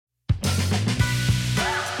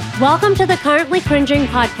Welcome to the Currently Cringing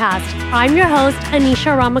podcast. I'm your host,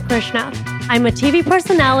 Anisha Ramakrishna. I'm a TV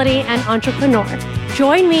personality and entrepreneur.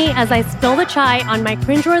 Join me as I spill the chai on my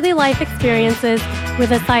cringeworthy life experiences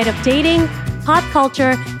with a side of dating, pop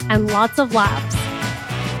culture, and lots of laughs.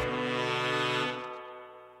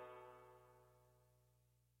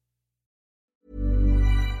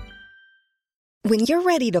 When you're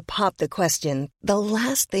ready to pop the question, the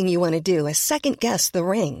last thing you want to do is second-guess the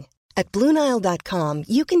ring. At BlueNile.com,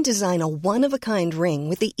 you can design a one-of-a-kind ring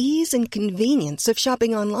with the ease and convenience of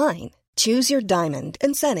shopping online. Choose your diamond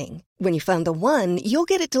and setting. When you find the one, you'll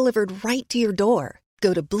get it delivered right to your door.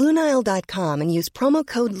 Go to BlueNile.com and use promo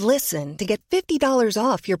code LISTEN to get $50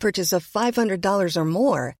 off your purchase of $500 or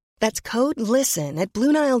more. That's code LISTEN at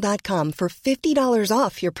BlueNile.com for $50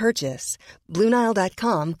 off your purchase.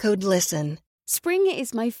 BlueNile.com, code LISTEN. Spring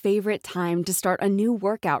is my favorite time to start a new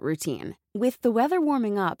workout routine. With the weather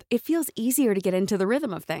warming up, it feels easier to get into the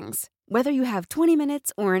rhythm of things. Whether you have 20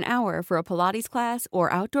 minutes or an hour for a Pilates class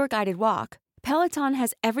or outdoor guided walk, Peloton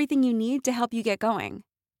has everything you need to help you get going.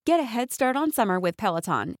 Get a head start on summer with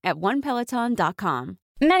Peloton at onepeloton.com.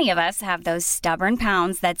 Many of us have those stubborn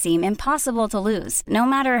pounds that seem impossible to lose, no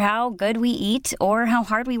matter how good we eat or how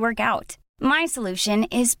hard we work out. My solution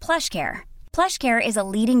is PlushCare. PlushCare is a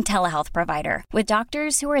leading telehealth provider with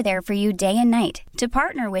doctors who are there for you day and night to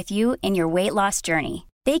partner with you in your weight loss journey.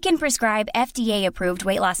 They can prescribe FDA-approved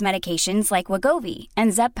weight loss medications like Wegovy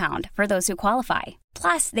and Zepbound for those who qualify.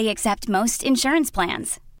 Plus, they accept most insurance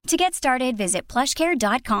plans. To get started, visit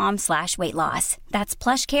plushcare.com/weightloss. That's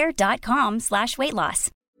plushcare.com/weightloss.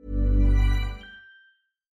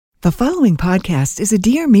 The following podcast is a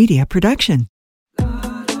Dear Media production.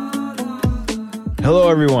 Hello,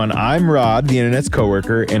 everyone. I'm Rod, the internet's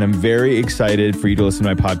coworker, and I'm very excited for you to listen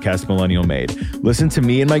to my podcast, Millennial Made. Listen to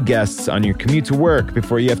me and my guests on your commute to work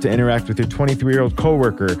before you have to interact with your 23-year-old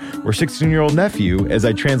coworker or 16-year-old nephew as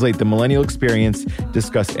I translate the millennial experience,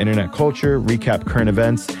 discuss internet culture, recap current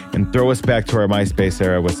events, and throw us back to our MySpace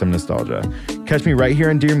era with some nostalgia. Catch me right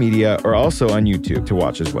here on Dear Media or also on YouTube to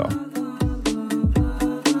watch as well.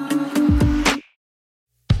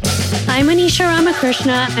 I'm Anisha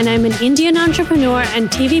Ramakrishna, and I'm an Indian entrepreneur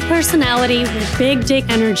and TV personality with big dick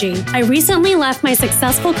energy. I recently left my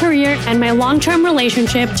successful career and my long-term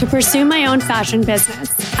relationship to pursue my own fashion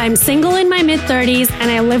business. I'm single in my mid-30s,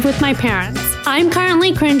 and I live with my parents. I'm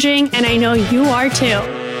currently cringing, and I know you are too.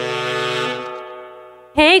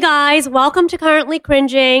 Hey guys, welcome to Currently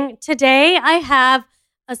Cringing. Today I have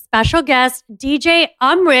a special guest, DJ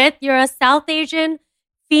Amrit. You're a South Asian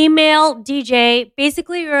female DJ.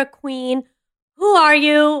 Basically, you're a queen. Who are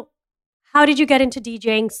you? How did you get into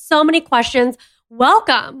DJing? So many questions.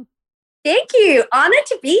 Welcome. Thank you. Honored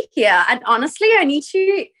to be here. And honestly, I need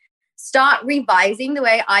to start revising the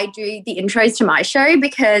way I do the intros to my show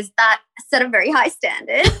because that set a very high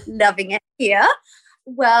standard. Loving it here.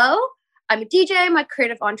 Well, I'm a DJ, I'm a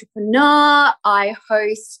creative entrepreneur. I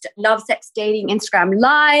host Love, Sex, Dating Instagram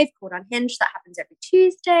Live called Unhinged. That happens every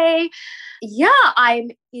Tuesday. Yeah,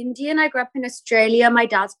 I'm Indian. I grew up in Australia. My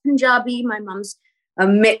dad's Punjabi. My mum's a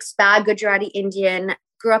mixed bag, Gujarati Indian.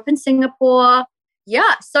 Grew up in Singapore.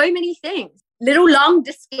 Yeah, so many things. Little long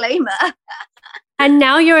disclaimer. And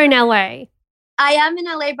now you're in LA. I am in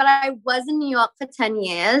LA, but I was in New York for 10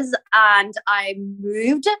 years and I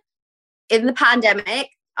moved in the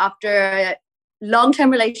pandemic after a long-term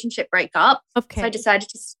relationship breakup. Okay. So I decided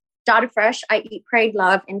to start afresh. I Eat, Prayed,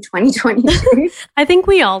 Love in 2022. I think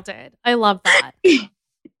we all did. I love that.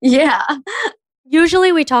 Yeah.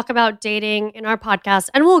 Usually we talk about dating in our podcast,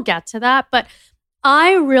 and we'll get to that. But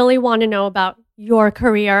I really want to know about your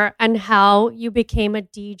career and how you became a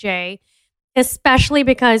DJ, especially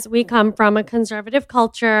because we come from a conservative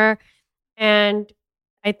culture. And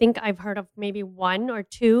I think I've heard of maybe one or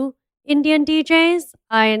two Indian DJs.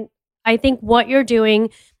 I think what you're doing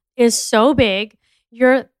is so big.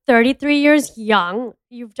 You're 33 years young.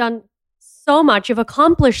 You've done so much. You've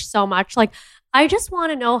accomplished so much. Like, I just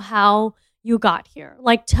want to know how you got here.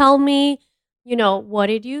 Like, tell me, what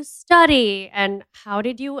did you study and how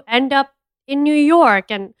did you end up in New York?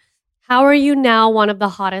 And how are you now one of the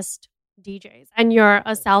hottest DJs? And you're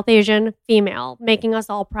a South Asian female, making us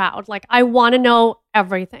all proud. Like, I want to know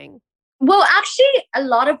everything. Well, actually, a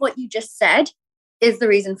lot of what you just said is the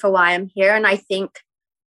reason for why I'm here. And I think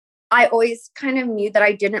I always kind of knew that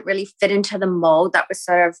I didn't really fit into the mold that was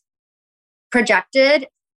sort of projected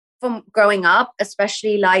from growing up,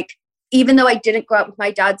 especially like, even though I didn't grow up with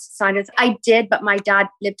my dad's side of, I did, but my dad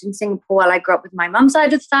lived in Singapore while I grew up with my mum's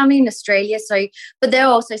side of the family in Australia. So, but they're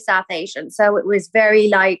also South Asian. So it was very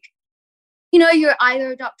like, you're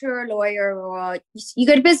either a doctor or a lawyer or you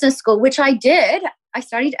go to business school, which I did. I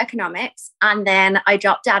studied economics and then I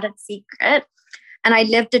dropped out in secret and I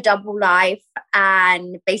lived a double life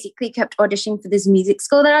and basically kept auditioning for this music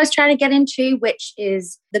school that I was trying to get into, which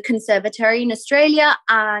is the Conservatory in Australia.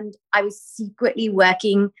 And I was secretly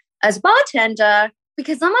working as a bartender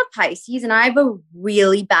because I'm a Pisces and I have a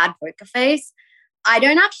really bad poker face. I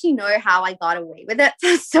don't actually know how I got away with it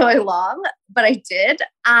for so long, but I did.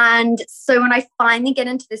 And so when I finally get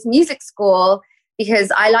into this music school,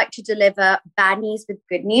 because I like to deliver bad news with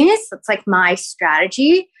good news, that's like my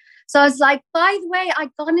strategy. So I was like, by the way, I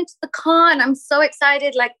got into the con. I'm so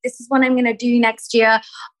excited. Like, this is what I'm going to do next year.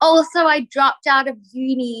 Also, I dropped out of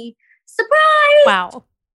uni. Surprise! Wow.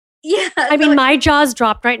 Yeah. I mean, my jaw's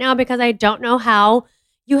dropped right now because I don't know how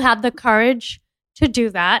you had the courage to do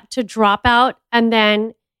that, to drop out. And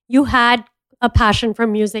then you had a passion for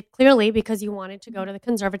music, clearly, because you wanted to go to the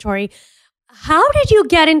conservatory. How did you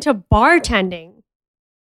get into bartending?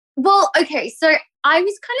 Well, okay. So I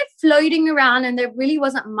was kind of floating around and there really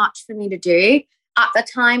wasn't much for me to do at the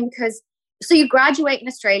time because, so you graduate in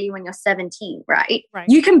Australia when you're 17, right?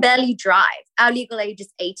 You can barely drive. Our legal age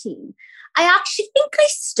is 18. I actually think I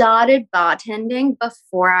started bartending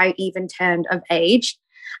before I even turned of age.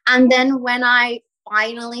 And then when I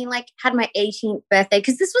finally like had my 18th birthday,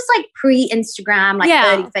 because this was like pre-Instagram, like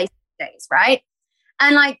early Facebook days, right?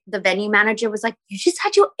 And like the venue manager was like, you just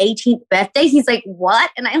had your 18th birthday? He's like, what?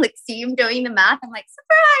 And I like see him doing the math. I'm like,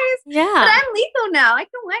 surprise. Yeah. But I'm legal now. I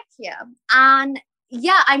can work here. And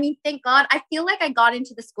yeah, I mean, thank God. I feel like I got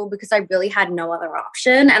into the school because I really had no other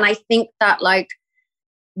option. And I think that like,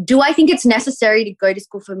 do I think it's necessary to go to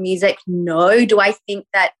school for music? No. Do I think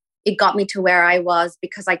that it got me to where I was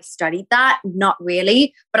because I studied that? Not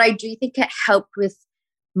really. But I do think it helped with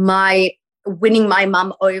my winning my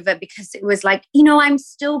mum over because it was like, you know, I'm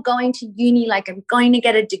still going to uni, like I'm going to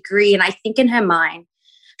get a degree. And I think in her mind,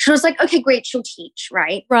 she was like, okay, great, she'll teach,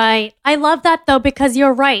 right? Right. I love that though, because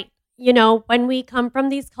you're right. You know, when we come from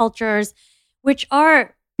these cultures, which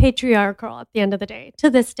are patriarchal at the end of the day, to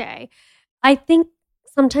this day, I think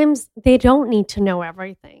sometimes they don't need to know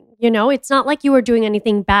everything. You know, it's not like you were doing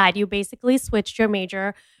anything bad. You basically switched your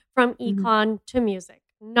major from econ to music.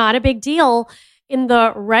 Not a big deal in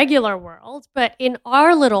the regular world, but in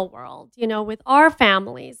our little world, you know, with our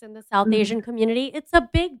families in the South Asian community, it's a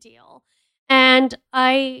big deal. And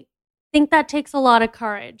I think that takes a lot of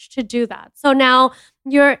courage to do that. So now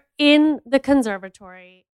you're in the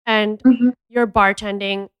conservatory and you're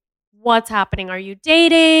bartending. What's happening? Are you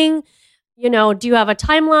dating? You know, do you have a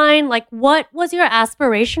timeline? Like, what was your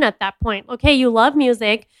aspiration at that point? Okay, you love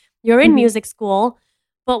music. You're in music school.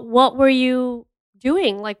 But what were you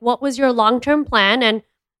doing? Like, what was your long-term plan? And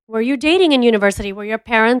were you dating in university? Were your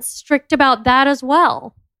parents strict about that as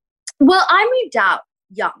well? Well, I moved out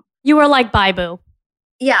young. You were like, bye, boo.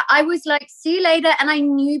 Yeah, I was like, see you later. And I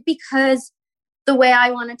knew because the way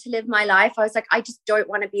I wanted to live my life, I was like, I just don't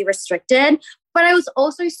want to be restricted. But I was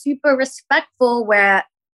also super respectful where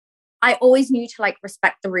I always knew to like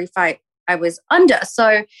respect the roof I was under.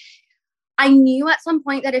 So I knew at some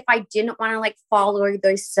point that if I didn't want to like follow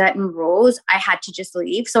those certain rules, I had to just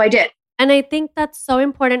leave. So I did. And I think that's so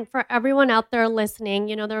important for everyone out there listening.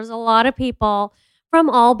 You know, there's a lot of people from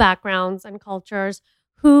all backgrounds and cultures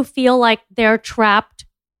who feel like they're trapped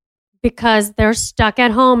because they're stuck at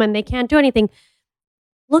home and they can't do anything.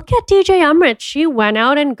 Look at DJ Amrit. She went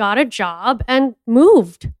out and got a job and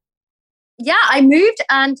moved. Yeah, I moved.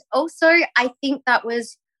 And also I think that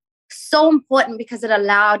was so important because it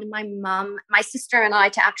allowed my mum, my sister and I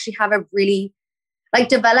to actually have a really like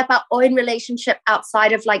develop our own relationship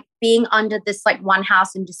outside of like being under this like one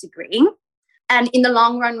house and disagreeing. And in the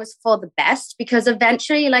long run was for the best because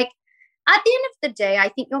eventually like at the end of the day, I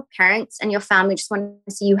think your parents and your family just want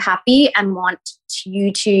to see you happy and want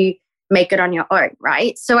you to make it on your own,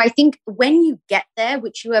 right? So I think when you get there,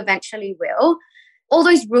 which you eventually will, all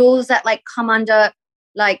those rules that like come under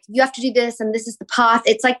like you have to do this and this is the path.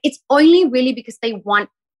 It's like, it's only really because they want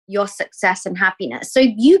your success and happiness. So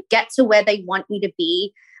if you get to where they want you to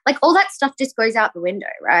be, like all that stuff just goes out the window,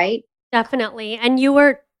 right? Definitely. And you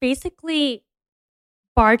were basically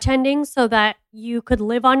bartending so that you could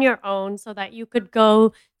live on your own, so that you could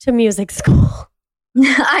go to music school.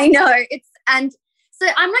 I know. And so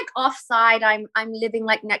I'm like offside. I'm living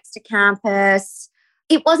like next to campus.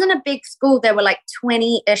 It wasn't a big school. There were like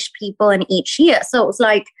 20-ish people in each year. So it was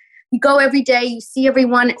like, you go every day, you see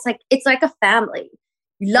everyone. It's like a family.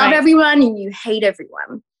 You love everyone and you hate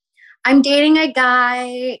everyone. I'm dating a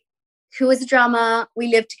guy who is a drummer. We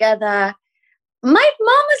live together. My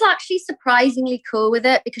mom was actually surprisingly cool with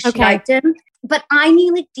it because she liked him. But I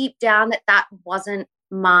knew like deep down that wasn't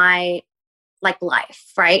my like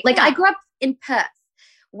life, right? Like I grew up in Perth.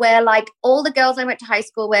 where like all the girls I went to high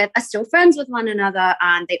school with are still friends with one another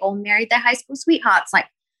and they all married their high school sweethearts. Like,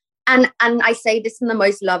 and I say this in the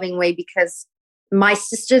most loving way because my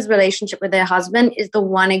sister's relationship with her husband is the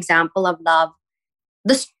one example of love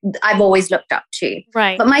this I've always looked up to.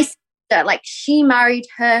 Right. But my sister, like, she married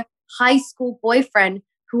her high school boyfriend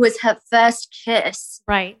who was her first kiss.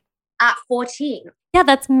 Right. At 14. Yeah,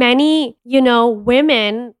 that's many,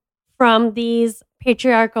 women from these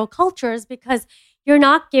patriarchal cultures because you're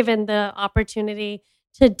not given the opportunity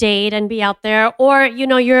to date and be out there, or,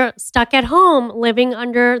 you're stuck at home living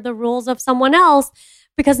under the rules of someone else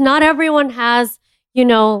because not everyone has,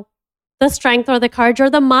 the strength or the courage or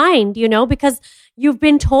the mind, because you've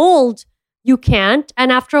been told you can't.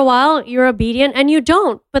 And after a while, you're obedient and you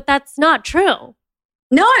don't. But that's not true.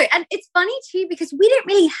 No. And it's funny too, because we didn't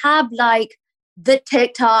really have like the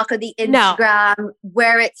TikTok or the Instagram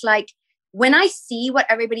where it's like, when I see what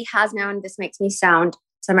everybody has now, and this makes me sound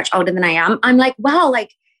so much older than I am, I'm like, wow,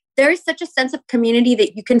 like there is such a sense of community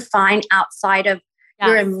that you can find outside of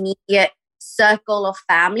your immediate circle of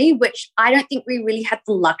family, which I don't think we really had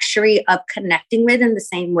the luxury of connecting with in the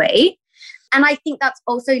same way. And I think that's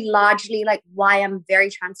also largely like why I'm very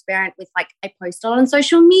transparent with, like, I post all on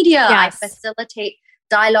social media. Yes. I facilitate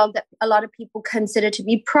dialogue that a lot of people consider to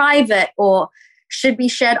be private or should be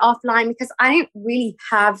shared offline, because I didn't really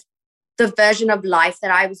have the version of life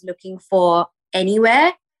that I was looking for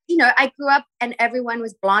anywhere. I grew up and everyone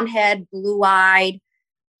was blonde-haired, blue-eyed.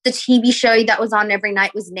 The TV show that was on every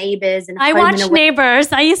night was Neighbours. And I watched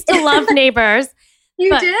Neighbours. I used to love Neighbours. You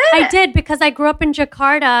did? I did, because I grew up in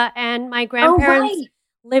Jakarta and my grandparents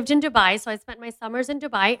lived in Dubai. So I spent my summers in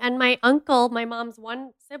Dubai. And my uncle, my mom's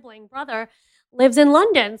one sibling, brother, lives in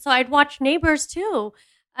London. So I'd watch Neighbours too.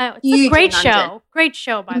 It's a great show. Great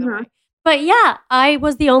show, by the way. But yeah, I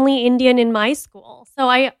was the only Indian in my school. So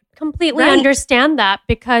I completely understand that,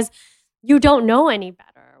 because you don't know any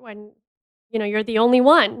better when you're the only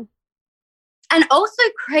one. And also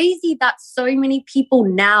crazy that so many people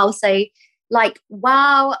now say, like,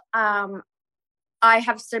 wow, I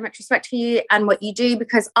have so much respect for you and what you do,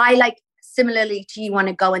 because I, like, similarly to you, want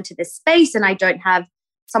to go into this space and I don't have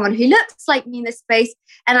someone who looks like me in this space.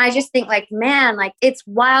 And I just think, like, man, like, it's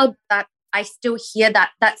wild that I still hear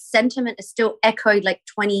that sentiment is still echoed like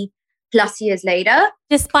 20 plus years later.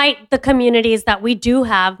 Despite the communities that we do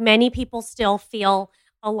have, many people still feel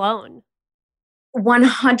alone.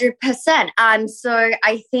 100%. And so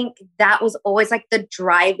I think that was always like the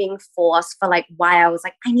driving force for like why I was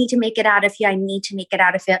like, I need to make it out of here. I need to make it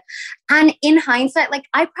out of here. And in hindsight, like,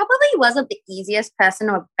 I probably wasn't the easiest person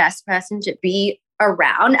or best person to be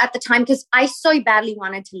around at the time, because I so badly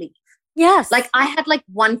wanted to leave. Yes. Like, I had like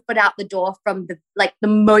one foot out the door from the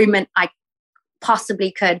moment I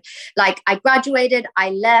possibly could. Like, I graduated, I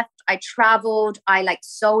left, I traveled, I like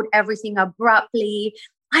sold everything abruptly.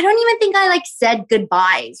 I don't even think I like said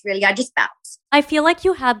goodbyes, really. I just bounced. I feel like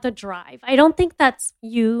you had the drive. I don't think that's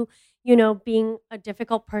you, being a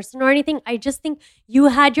difficult person or anything. I just think you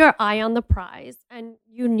had your eye on the prize and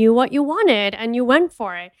you knew what you wanted and you went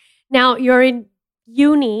for it. Now you're in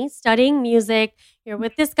uni studying music. You're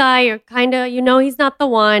with this guy. You're kind of, he's not the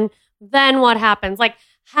one. Then what happens? Like,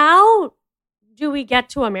 how do we get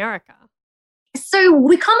to America? So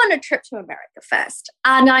we come on a trip to America first.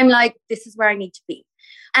 And I'm like, this is where I need to be.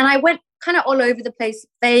 And I went kind of all over the place: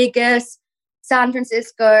 Vegas, San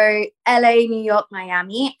Francisco, LA, New York,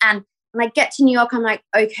 Miami. And when I get to New York, I'm like,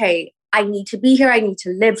 okay, I need to be here. I need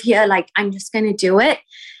to live here. Like, I'm just going to do it.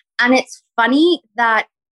 And it's funny that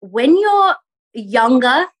when you're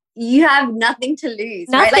younger, you have nothing to lose.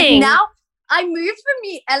 Nothing. Right? Like, now I moved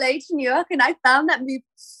from LA to New York, and I found that move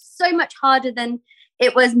so much harder than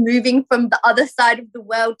it was moving from the other side of the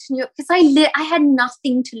world to New York, because I had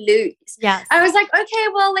nothing to lose. Yes. I was like, okay,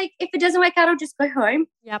 well, like, if it doesn't work out, I'll just go home.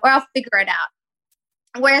 Yep. Or I'll figure it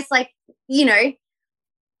out. Whereas, like,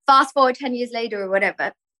 fast forward 10 years later or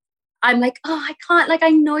whatever, I'm like, oh, I can't, like, I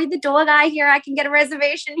know the door guy here. I can get a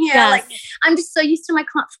reservation here. Yes. Like, I'm just so used to my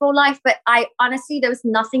comfortable life. But I honestly, there was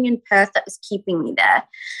nothing in Perth that was keeping me there.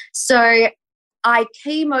 So I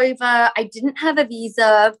came over. I didn't have a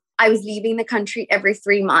visa. I was leaving the country every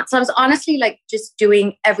 3 months. I was honestly like just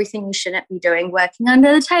doing everything you shouldn't be doing, working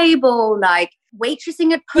under the table, like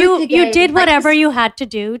waitressing at poker games. You did whatever you had to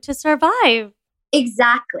do to survive.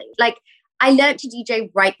 Exactly. Like, I learned to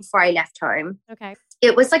DJ right before I left home. Okay.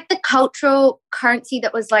 It was like the cultural currency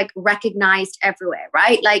that was like recognized everywhere,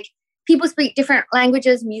 right? Like, people speak different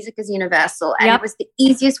languages, music is universal. And It was the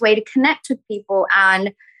easiest way to connect with people.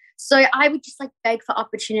 And so I would just like beg for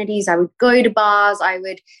opportunities. I would go to bars. I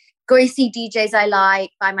would go see DJs I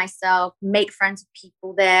like by myself, make friends with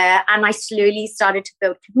people there. And I slowly started to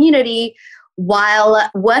build community while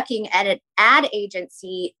working at an ad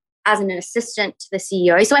agency as an assistant to the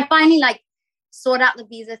CEO. So I finally like sort out the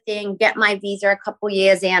visa thing, get my visa a couple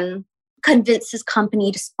years in, convince this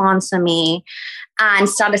company to sponsor me, and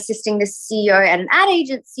start assisting the CEO at an ad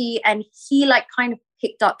agency. And he like kind of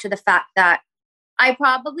picked up to the fact that I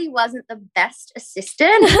probably wasn't the best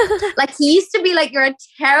assistant. Like he used to be like, you're a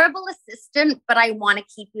terrible assistant, but I want to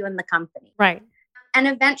keep you in the company. Right. And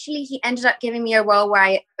eventually he ended up giving me a role where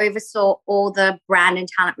I oversaw all the brand and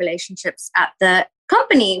talent relationships at the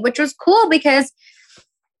company, which was cool because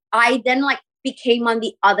I then like became on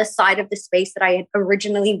the other side of the space that I had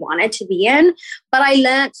originally wanted to be in. But I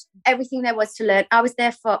learned everything there was to learn. I was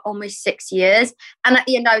there for almost 6 years. And at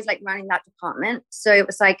the end, I was like running that department. So it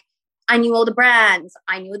was like, I knew all the brands.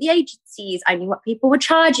 I knew the agencies. I knew what people were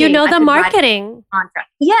charging. You know the marketing.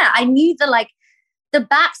 Yeah, I knew the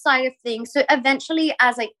backside of things. So eventually,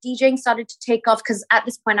 as like DJing started to take off, because at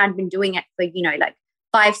this point I'd been doing it for, like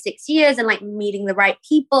 5-6 years and like meeting the right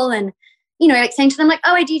people and, like saying to them like,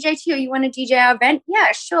 oh, I DJ too. You want to DJ our event?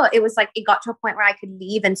 Yeah, sure. It was like, it got to a point where I could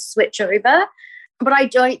leave and switch over. But I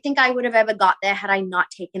don't think I would have ever got there had I not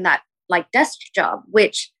taken that like desk job,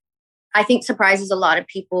 which I think surprises a lot of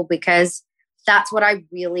people because that's what I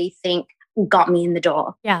really think got me in the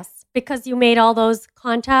door. Yes, because you made all those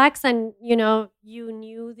contacts and, you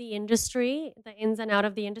knew the industry, the ins and out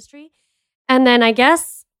of the industry. And then I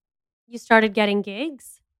guess you started getting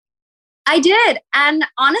gigs. I did. And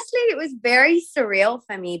honestly, it was very surreal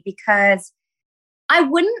for me because I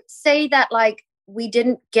wouldn't say that like we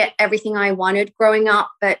didn't get everything I wanted growing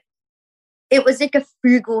up, but it was like a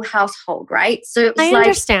frugal household, right? So it was I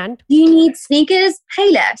understand. You need sneakers,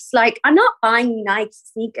 pay less. Like, I'm not buying Nike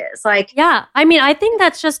sneakers. Like, yeah. I mean, I think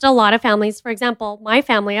that's just a lot of families. For example, my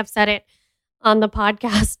family, I've said it on the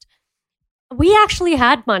podcast. We actually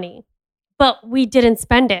had money, but we didn't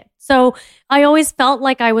spend it. So I always felt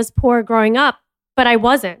like I was poor growing up, but I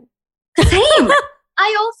wasn't. Same.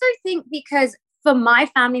 I also think because for my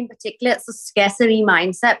family in particular, it's a scarcity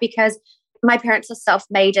mindset because my parents are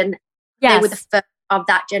self-made and they were the first of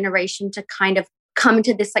that generation to kind of come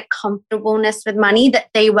to this like comfortableness with money that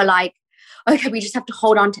they were like, okay, we just have to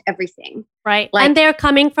hold on to everything. Right. Like, and they're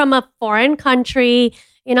coming from a foreign country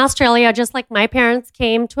in Australia, just like my parents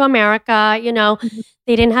came to America,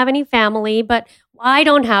 they didn't have any family, but I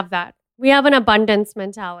don't have that. We have an abundance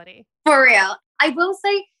mentality. For real. I will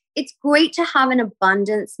say it's great to have an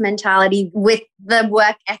abundance mentality with the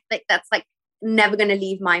work ethic that's like never going to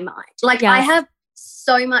leave my mind. Like I have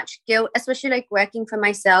so much guilt, especially like working for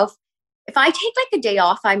myself. If I take like a day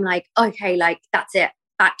off, I'm like, okay, like that's it,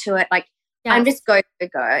 back to it. Like I'm just go.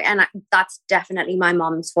 And that's definitely my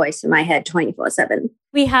mom's voice in my head 24/7.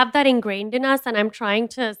 We have that ingrained in us. And I'm trying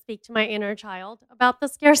to speak to my inner child about the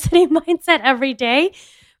scarcity mindset every day,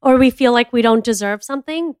 or we feel like we don't deserve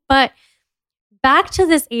something. But back to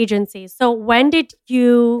this agency. So when did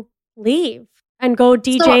you leave and go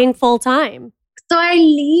DJing full time? So I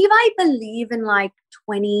leave, I believe, in like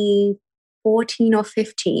 2014 or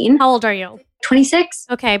 15. How old are you? 26.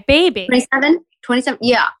 Okay, baby. 27.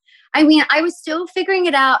 Yeah. I mean, I was still figuring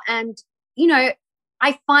it out. And,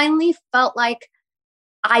 I finally felt like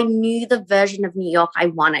I knew the version of New York I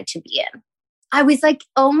wanted to be in. I was like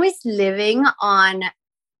almost living on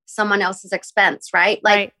someone else's expense, right?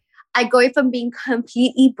 Like I go from being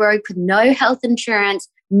completely broke with no health insurance,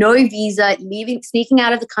 no visa, sneaking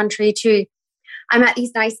out of the country to I'm at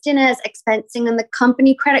these nice dinners, expensing on the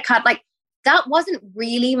company credit card. Like that wasn't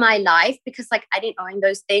really my life because like I didn't own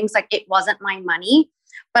those things. Like it wasn't my money.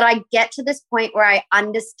 But I get to this point where I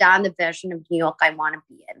understand the version of New York I want to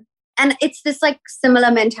be in. And it's this like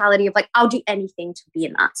similar mentality of like, I'll do anything to be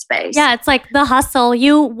in that space. Yeah, it's like the hustle.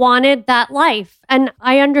 You wanted that life. And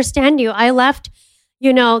I understand you. I left,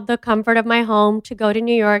 the comfort of my home to go to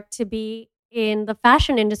New York to be in the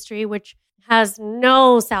fashion industry, which has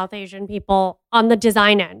no South Asian people on the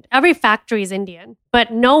design end. Every factory is Indian,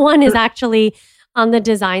 but no one is actually on the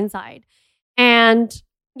design side. And,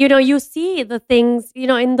 you see the things,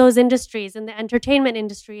 in those industries, in the entertainment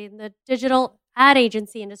industry, in the digital ad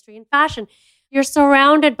agency industry, in fashion. You're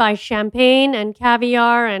surrounded by champagne and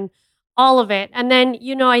caviar and all of it. And then,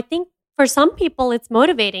 I think for some people it's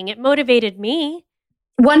motivating. It motivated me.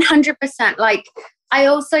 100%. Like, I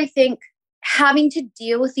also think having to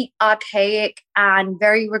deal with the archaic and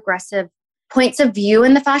very regressive points of view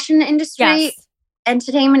in the fashion industry,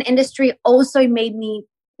 entertainment industry also made me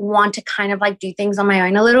want to kind of like do things on my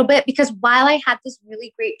own a little bit because while I had this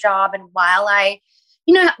really great job and while I,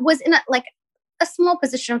 was in a small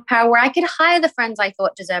position of power where I could hire the friends I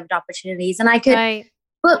thought deserved opportunities, and I could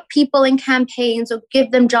put people in campaigns or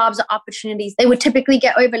give them jobs or opportunities they would typically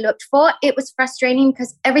get overlooked for. It was frustrating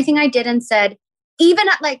because everything I did and said, even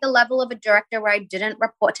at like the level of a director where I didn't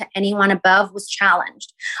report to anyone above, was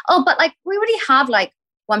challenged. Oh, but like we already have like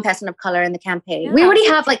one person of color in the campaign. Yeah. We already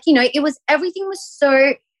have like, you know, everything was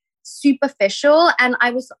so superficial, and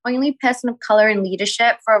I was the only person of color in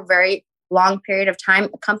leadership for a very long period of time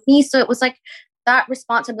at the company. So it was like that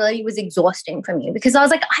responsibility was exhausting for me because I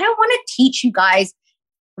was like, I don't want to teach you guys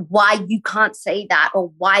why you can't say that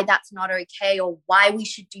or why that's not okay or why we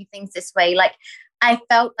should do things this way. Like I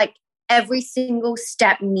felt like every single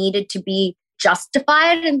step needed to be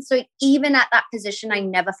justified. And so even at that position, I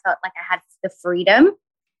never felt like I had the freedom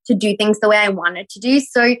to do things the way I wanted to do.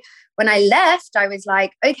 So when I left, I was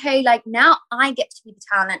like, okay, like now I get to be the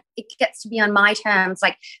talent. It gets to be on my terms.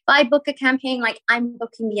 Like if I book a campaign, like I'm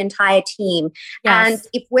booking the entire team. Yes. And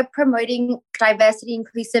if we're promoting diversity,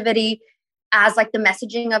 inclusivity as like the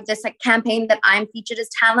messaging of this like campaign that I'm featured as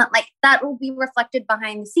talent, like that will be reflected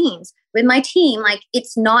behind the scenes with my team. Like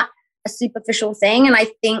it's not a superficial thing. And I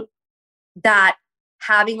think that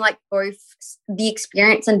having like both the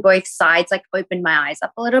experience and both sides like opened my eyes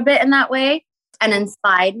up a little bit in that way and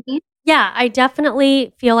inspired me. Yeah, I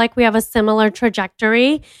definitely feel like we have a similar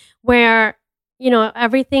trajectory where, you know,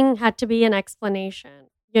 everything had to be an explanation,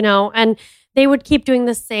 you know, and they would keep doing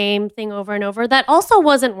the same thing over and over. That also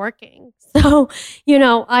wasn't working. So, you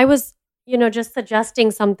know, I was, you know, just suggesting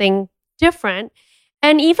something different.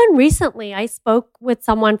 And even recently, I spoke with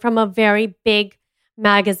someone from a very big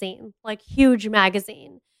magazine, like huge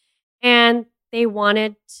magazine, and they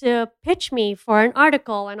wanted to pitch me for an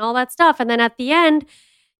article and all that stuff. And then at the end,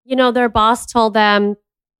 you know, their boss told them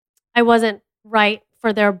I wasn't right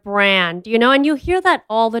for their brand, you know, and you hear that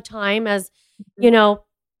all the time as, you know,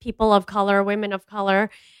 people of color, women of color.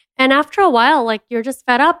 And after a while, like you're just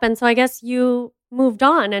fed up. And so I guess you moved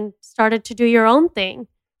on and started to do your own thing.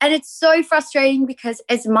 And it's so frustrating because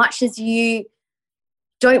as much as you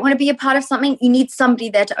don't want to be a part of something, you need somebody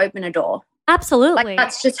there to open a door. Absolutely. Like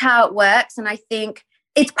that's just how it works. And I think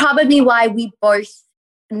it's probably why we both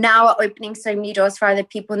now are opening so many doors for other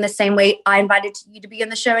people in the same way I invited you to be on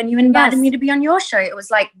the show and you invited me to be on your show. It was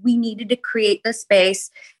like we needed to create the space.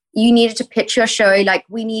 You needed to pitch your show. Like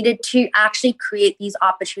we needed to actually create these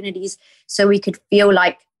opportunities so we could feel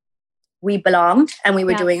like we belonged and we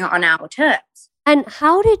were doing it on our terms. And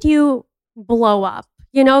how did you blow up?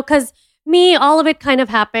 You know, because me, all of it kind of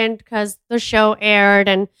happened because the show aired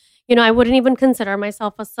and, you know, I wouldn't even consider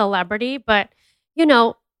myself a celebrity, but, you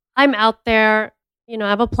know, I'm out there, you know, I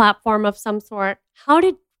have a platform of some sort. How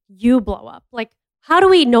did you blow up? Like, how do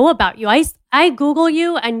we know about you? I Google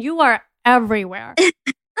you and you are everywhere.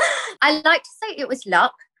 I like to say it was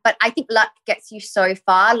luck, but I think luck gets you so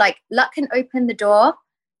far. Like luck can open the door,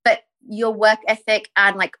 but your work ethic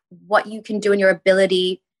and like what you can do and your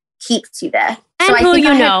ability keeps you there. And so who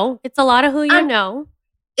you know. It's a lot of who you know.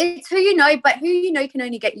 It's who you know, but who you know can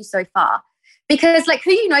only get you so far. Because like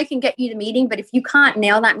who you know can get you the meeting, but if you can't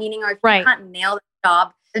nail that meeting or if you can't nail the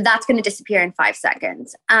job, that's going to disappear in 5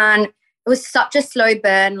 seconds. And it was such a slow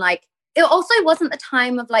burn. Like it also wasn't the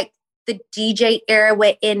time of like the DJ era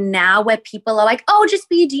we're in now where people are like, oh, just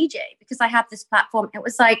be a DJ because I have this platform. It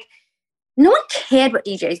was like, no one cared what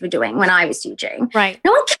DJs were doing when I was DJing. Right.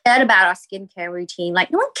 No one cared about our skincare routine. Like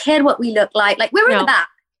no one cared what we looked like. Like we were in the back.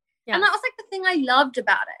 Yeah. And that was like the thing I loved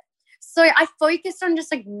about it. So I focused on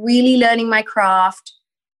just like really learning my craft,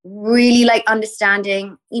 really like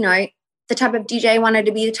understanding, you know, the type of DJ I wanted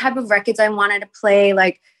to be, the type of records I wanted to play,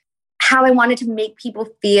 like how I wanted to make people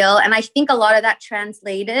feel. And I think a lot of that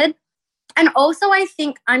translated. And also I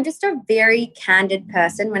think I'm just a very candid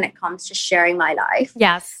person when it comes to sharing my life.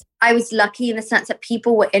 Yes. I was lucky in the sense that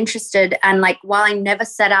people were interested. And like, while I never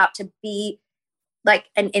set out to be like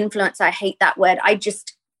an influencer, I hate that word. I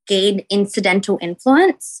just gained incidental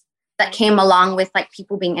influence that came along with like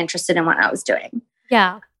people being interested in what I was doing.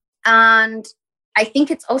 Yeah. And I think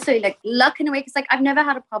it's also like luck in a way because like I've never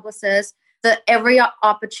had a publicist, that every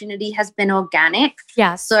opportunity has been organic.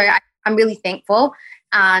 Yeah. So I'm really thankful.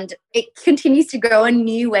 And it continues to grow in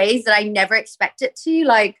new ways that I never expect it to,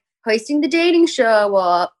 like hosting the dating show,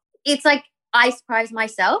 or it's like I surprise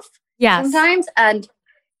myself sometimes. And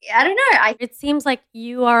I don't know. It seems like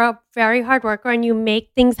you are a very hard worker and you make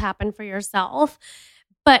things happen for yourself.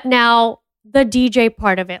 But now the DJ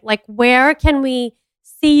part of it, like where can we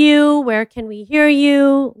see you? Where can we hear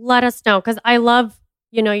you? Let us know because I love,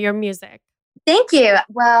 you know, your music. Thank you.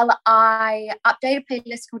 Well, I update a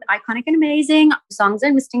playlist called Iconic and Amazing, songs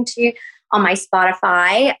I'm listening to on my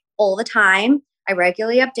Spotify all the time. I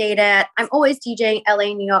regularly update it. I'm always DJing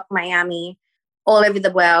LA, New York, Miami, all over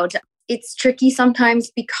the world. It's tricky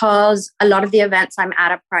sometimes because a lot of the events I'm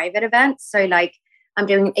at are private events. So like I'm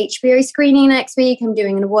doing an HBO screening next week. I'm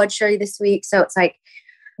doing an award show this week. So it's like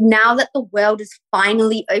now that the world is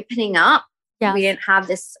finally opening up, we didn't have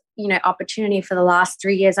this, opportunity for the last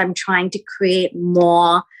 3 years. I'm trying to create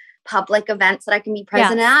more public events that I can be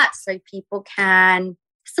present at so people can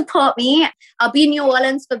support me. I'll be in New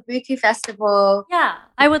Orleans for Buku Festival. Yeah,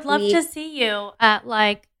 I would love to see you at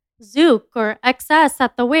like Zouk or XS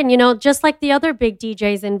at the Wynn, just like the other big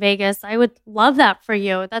DJs in Vegas. I would love that for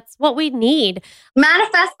you. That's what we need.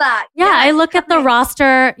 Manifest that. Yeah, I look at the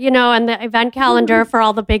roster, and the event calendar for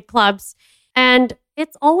all the big clubs, and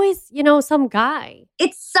it's always, some guy.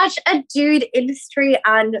 It's such a dude industry.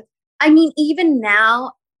 And I mean, even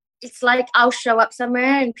now, it's like I'll show up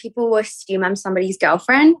somewhere and people will assume I'm somebody's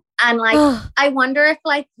girlfriend. And like, I wonder if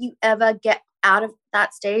like you ever get out of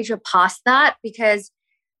that stage or past that, because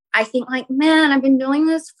I think like, man, I've been doing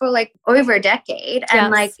this for like over a decade.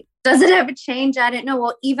 And like, does it ever change? I don't know.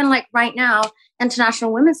 Well, even like right now,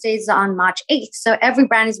 International Women's Day is on March 8th. So every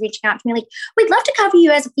brand is reaching out to me like, we'd love to cover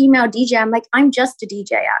you as a female DJ. I'm like, I'm just a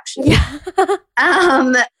DJ actually.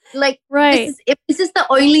 If this is the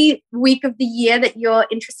only week of the year that you're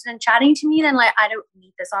interested in chatting to me, then like, I don't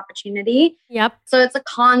need this opportunity. Yep. So it's a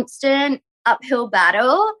constant uphill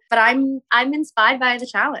battle, but I'm inspired by the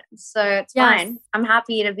challenge. So it's fine. I'm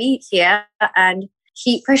happy to be here and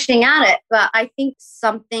keep pushing at it. But I think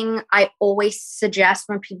something I always suggest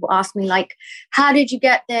when people ask me like, how did you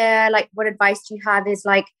get there? Like, what advice do you have? Is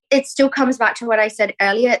like, it still comes back to what I said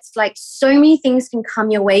earlier. It's like so many things can come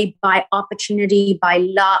your way by opportunity, by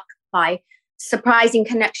luck, by surprising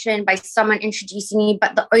connection, by someone introducing you.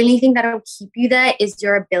 But the only thing that will keep you there is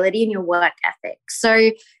your ability and your work ethic.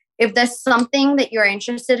 So if there's something that you're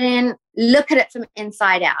interested in, look at it from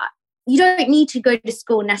inside out. You don't need to go to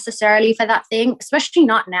school necessarily for that thing, especially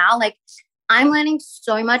not now. Like I'm learning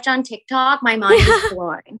so much on TikTok. My mind is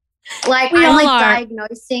blown. Like I'm like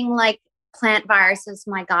diagnosing like plant viruses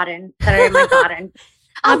in my garden that are in my garden.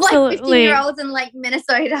 Of like 15-year-olds in like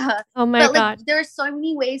Minnesota. Oh my God. Like, there are so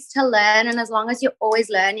many ways to learn. And as long as you're always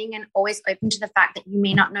learning and always open to the fact that you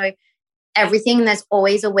may not know everything, there's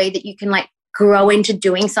always a way that you can like grow into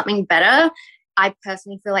doing something better. I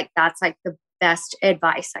personally feel like that's like the best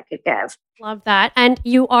advice I could give. Love that. And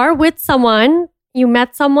you are with someone, you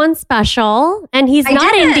met someone special, and he's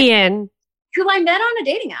not Indian. Who I met on a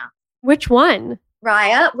dating app. Which one?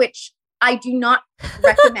 Raya, which I do not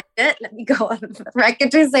recommend it. Let me go on the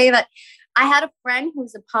record to say that I had a friend who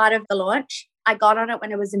was a part of the launch. I got on it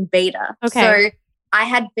when it was in beta. Okay. So I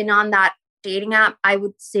had been on that dating app, I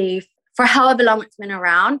would say, for however long it's been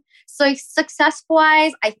around. So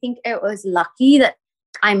success-wise, I think it was lucky that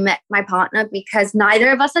I met my partner because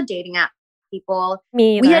neither of us are dating app people.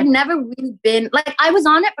 Me either. We had never really been, like I was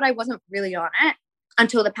on it, but I wasn't really on it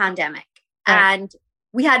until the pandemic. Right. And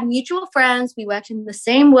we had mutual friends. We worked in the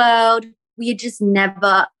same world. We had just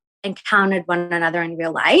never encountered one another in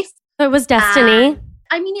real life. So it was destiny.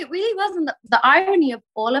 I mean, it really wasn't. The irony of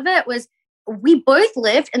all of it was we both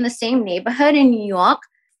lived in the same neighborhood in New York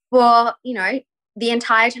for, the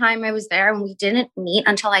entire time I was there, and we didn't meet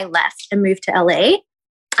until I left and moved to LA.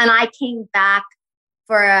 And I came back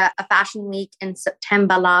for a fashion week in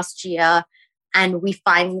September last year, and we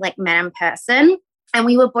finally like met in person. And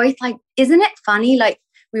we were both like, isn't it funny? Like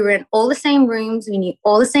we were in all the same rooms, we knew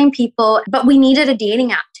all the same people, but we needed a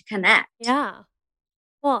dating app to connect. Yeah.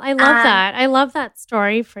 Well, I love that. I love that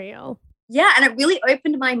story for you. Yeah. And it really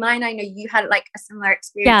opened my mind. I know you had like a similar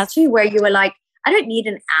experience too, where you were like, I don't need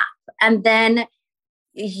an app. And then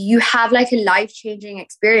you have like a life-changing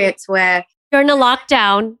experience where you're in a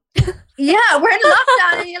lockdown. Yeah, we're in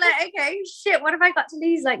lockdown and you're like, okay, shit, what have I got to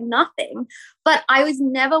lose? Like nothing. But I was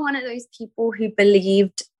never one of those people who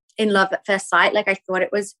believed in love at first sight. Like I thought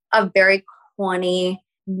it was a very corny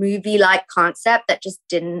movie-like concept that just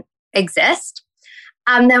didn't exist.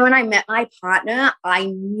 And then when I met my partner, I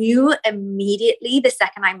knew immediately the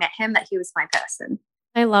second I met him that he was my person.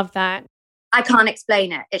 I love that. I can't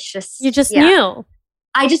explain it. It's just... You just knew.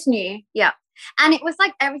 I just knew, yeah. And it was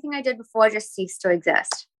like everything I did before just ceased to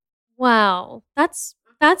exist. Wow. That's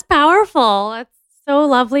powerful. That's so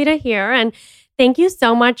lovely to hear. And thank you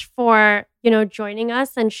so much for, joining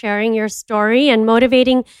us and sharing your story and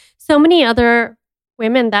motivating so many other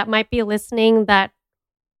women that might be listening that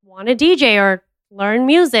want to DJ or learn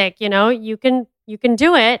music. You can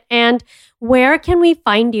do it. And where can we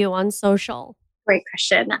find you on social? Great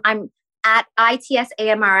question. I'm at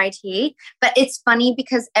ITSAMRIT, but it's funny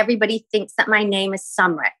because everybody thinks that my name is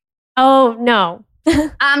Samrit. Oh, no.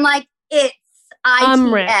 I'm like, it's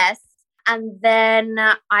ITS. And then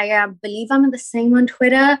I believe I'm the same on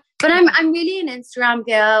Twitter, but I'm really an Instagram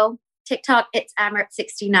girl. TikTok, it's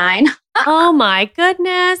Amrit69. Oh my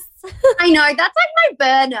goodness. I know, that's like my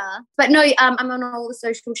burner. But no, I'm on all the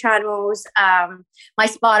social channels, my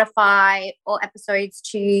Spotify, all episodes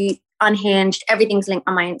to Unhinged, everything's linked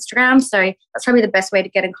on my Instagram. So that's probably the best way to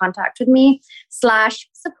get in contact with me /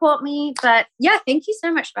 support me. But yeah, thank you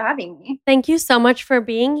so much for having me. Thank you so much for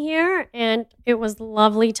being here. And it was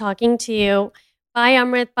lovely talking to you. Bye,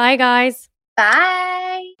 Amrit. Bye, guys.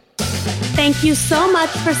 Bye. Thank you so much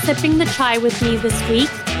for sipping the chai with me this week.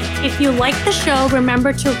 If you like the show,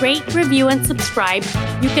 remember to rate, review, and subscribe.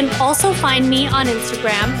 You can also find me on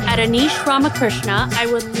Instagram at Anish Ramakrishna. I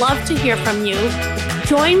would love to hear from you.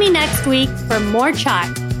 Join me next week for more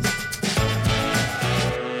chai.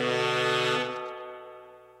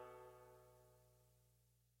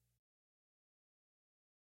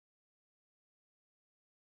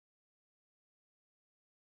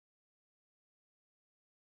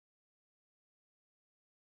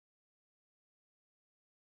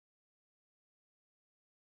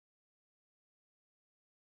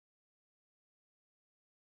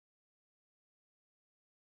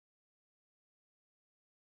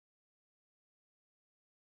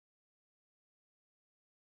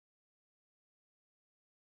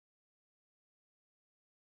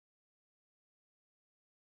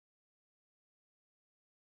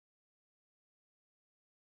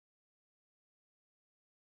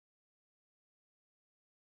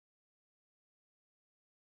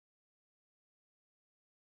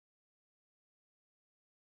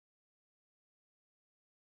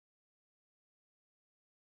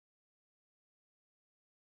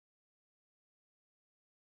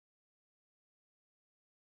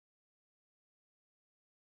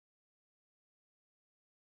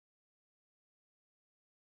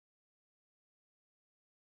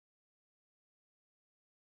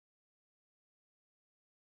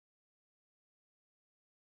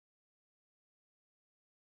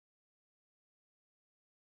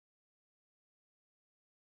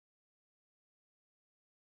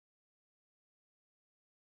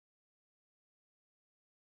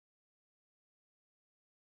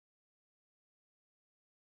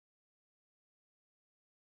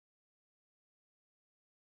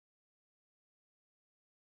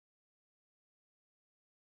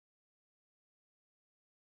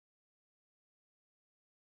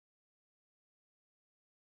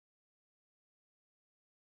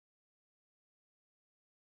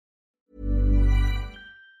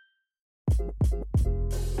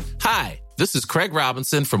 Hi, this is Craig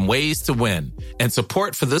Robinson from Ways to Win, and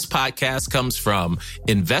support for this podcast comes from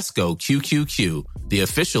Invesco QQQ, the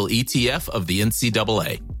official ETF of the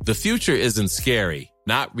NCAA. The future isn't scary.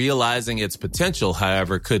 Not realizing its potential,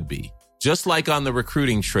 however, could be. Just like on the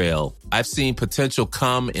recruiting trail, I've seen potential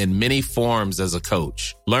come in many forms as a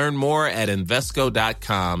coach. Learn more at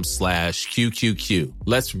Invesco.com/QQQ.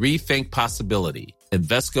 Let's rethink possibility.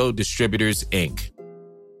 Invesco Distributors, Inc.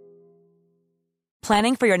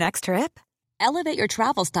 Planning for your next trip? Elevate your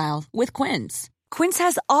travel style with Quince. Quince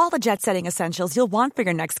has all the jet-setting essentials you'll want for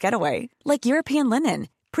your next getaway, like European linen,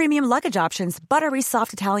 premium luggage options, buttery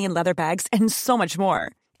soft Italian leather bags, and so much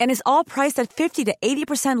more. And is all priced at 50 to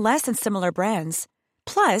 80% less than similar brands.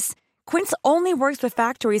 Plus, Quince only works with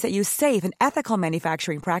factories that use safe and ethical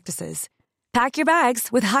manufacturing practices. Pack your bags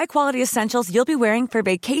with high-quality essentials you'll be wearing for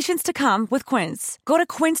vacations to come with Quince. Go to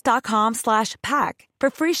quince.com/pack for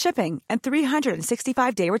free shipping and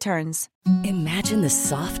 365-day returns. Imagine the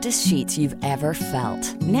softest sheets you've ever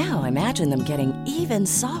felt. Now imagine them getting even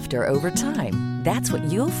softer over time. That's what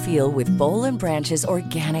you'll feel with Boll & Branch's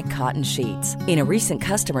organic cotton sheets. In a recent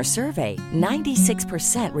customer survey,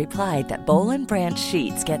 96% replied that Boll & Branch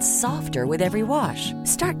sheets get softer with every wash.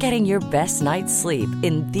 Start getting your best night's sleep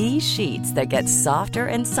in these sheets that get softer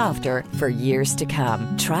and softer for years to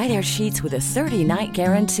come. Try their sheets with a 30-night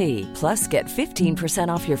guarantee. Plus, get 15%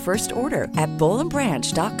 off your first order at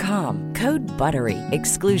bollandbranch.com. Code BUTTERY.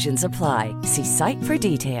 Exclusions apply. See site for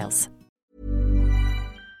details.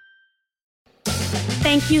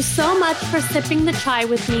 Thank you so much for sipping the chai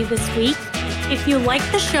with me this week. If you like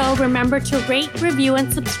the show, remember to rate, review,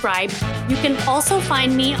 and subscribe. You can also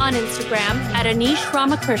find me on Instagram at Anish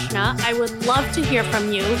Ramakrishna. I would love to hear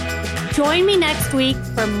from you. Join me next week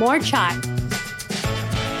for more chai.